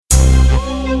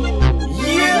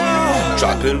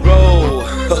Drop and roll.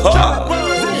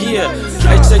 Yeah,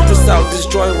 hey, check this out, this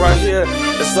joint right here.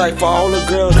 It's like for all the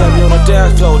girls that be on the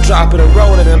dance floor, dropping and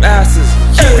rolling them asses.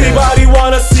 Everybody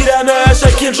wanna see that ass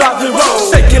shaking, drop and roll.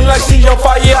 Shaking like she on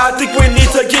fire, I think we need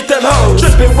to get them hoes.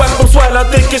 Dripping wet from sweat, I'm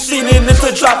thinking she needing to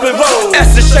drop and roll.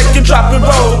 Asses shaking, drop and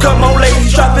roll. Come on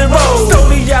ladies, drop and roll.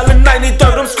 Stony yelling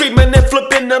 93rd, I'm screaming and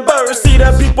flipping them birds. See the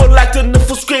people acting the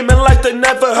fool, screaming like they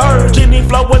never heard. Jenny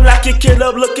flowing like a kid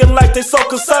up, looking like they so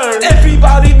concerned.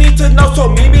 Everybody need to know, so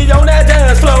meet me on that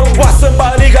dance floor. Why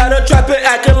somebody gotta trap it,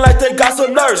 acting like they got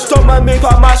some nerves. Don't mind me,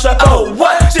 pop my shot. Oh,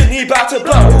 what? Jenny about to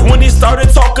blow. When he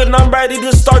started talking, I'm ready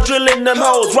to start drilling them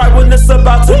hoes. Right when it's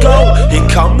about to go, here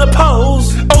come the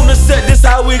pose. On the set, this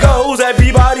how it goes.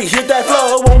 Everybody hit that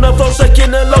flow. On the floor,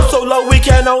 shaking the low so low we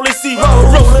can only see roll.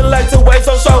 Rolling like the waves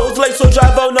on shows. Late so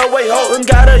drive on the way home.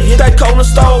 Gotta hit that corner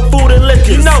store, food and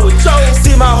liquor. You know it, Joe.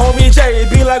 See my homie Jay,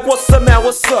 be like, what's up, man?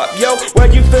 What's up, yo?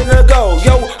 Where you finna go?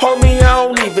 Yo, homie, I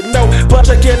don't even know. But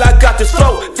check it, I got this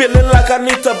flow. Feeling like I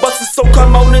need to bust it, so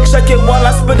come on and check it while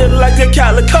I spit it like a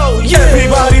calico. Yeah,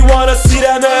 everybody wanna see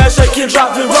that ass shaking,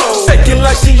 drop and roll. Shaking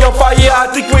like she on fire, I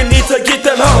think we need to get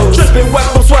them hoes. Dripping wet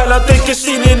from sweat, I'm thinking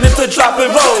she needing to drop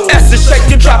and roll. Asses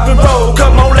shaking, drop and roll.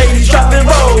 Come on ladies, drop and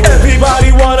roll.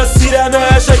 Everybody wanna see that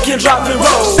ass shaking, drop and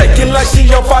roll. Shaking like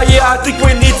she on fire, I think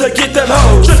we need to get them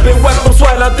hoes. Dripping wet from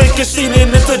sweat, I'm thinking she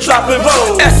needing to drop and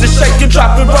roll. Asses shaking,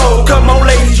 drop and roll. Come on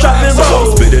ladies, drop and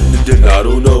roll. I'm spitting it and I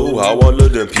don't know how all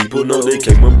of them people know. They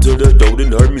came up to the door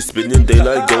and heard me spitting, they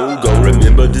like go.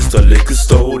 Remember this the liquor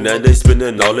store, now they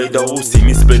spinning all they dough. See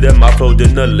me spit at my flow,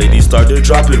 then the ladies started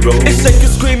dropping roll. They shaking,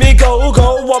 screaming, go,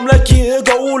 go. I'm like, yeah,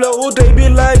 go low. They be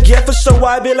like, yeah, for sure.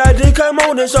 I be like, they come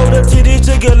on and show the titty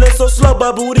jiggling so slow,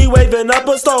 but booty waving up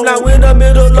a stone. Now in the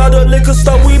middle of the liquor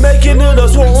store, we making it a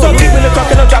swarm. So keeping it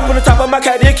cracking, I'm dropping the top of my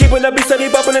caddy, keeping the beat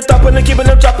steady, bumping and thumping and keeping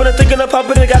them dropping and thinking of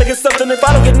pumping and gotta get something. If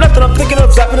I don't get nothing, I'm thinking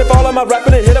of zapping. If all of my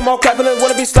rapping and hit them all clapping and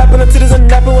wanna be slapping the titties and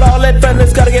napping with all that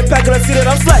fatness. Gotta get packing, I see that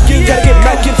I'm slacking. Gotta get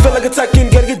macking, feel like attacking.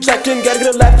 Gotta get jacking, gotta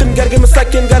get a laughing, gotta get my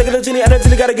second. Gotta get a genie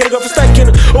energy, gotta get a girl for stacking.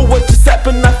 Oh, what just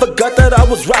happened? I forgot that I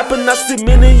was rapping. I see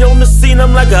many on the scene,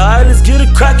 I'm like, alright, let's get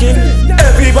it cracking.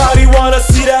 Everybody wanna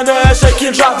see that ass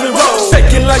shaking, drop and roll.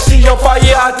 Shaking like she on fire,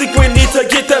 I think we need to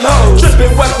get them hoes.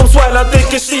 Dripping wet from sweat, I'm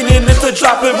thinking she needing to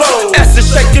drop and roll. Asses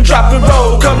shaking, drop and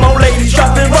roll. Come on ladies,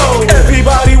 drop and roll.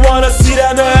 Everybody wanna see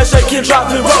that ass shaking,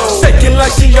 drop and roll. Shaking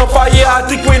like she on fire, I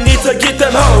think we need to get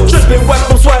them hoes. Dripping wet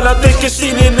from sweat, I'm thinking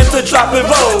she needing to drop and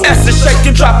roll. Asses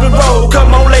shaking, drop and roll.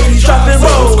 Come on ladies, drop and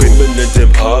roll. Screaming and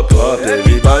then pop, pop.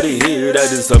 Everybody hear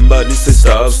that and somebody say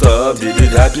stop, stop. Did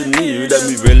it happen here that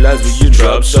we realized we in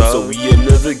drop shot? So we ain't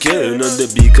never caring on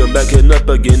the beat, come back and up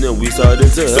again and we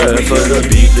started to have fun. The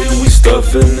beat that we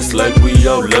stuffing, it's like we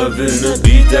all loving the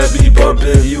beat that be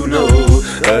bumping, you know.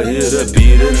 I hear the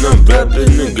beat and I'm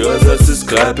rapping and girls that's just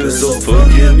clapping, so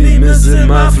forgive me missing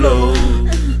my flow.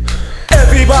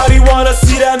 Everybody wanna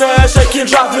see that ass shaking,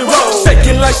 drop and roll.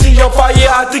 Shaking like she on fire,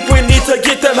 I think we need to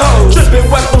get them hoes. Dripping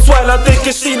wet from sweat, I'm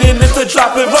thinking she needing to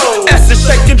drop and roll. Asses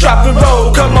shaking, drop and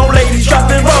roll. Come on ladies, drop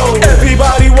and roll.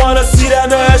 Everybody wanna see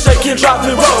that ass shaking, drop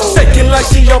and roll. Shaking like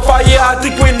she on fire, I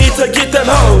think we need to get them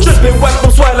hoes. Dripping wet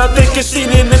from sweat, I'm thinking she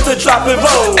needing to drop and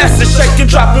roll. Asses shaking,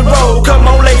 drop and roll. Come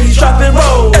on ladies, drop and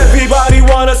roll. Everybody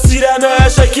wanna see that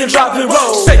ass shaking, drop and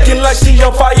roll. Shaking like she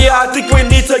on fire, I think we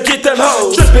need to get them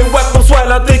hoes. Dripping wet from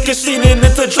sweat, I'm thinking she needing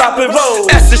to drop and roll.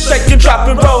 Asses shaking, drop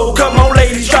and roll.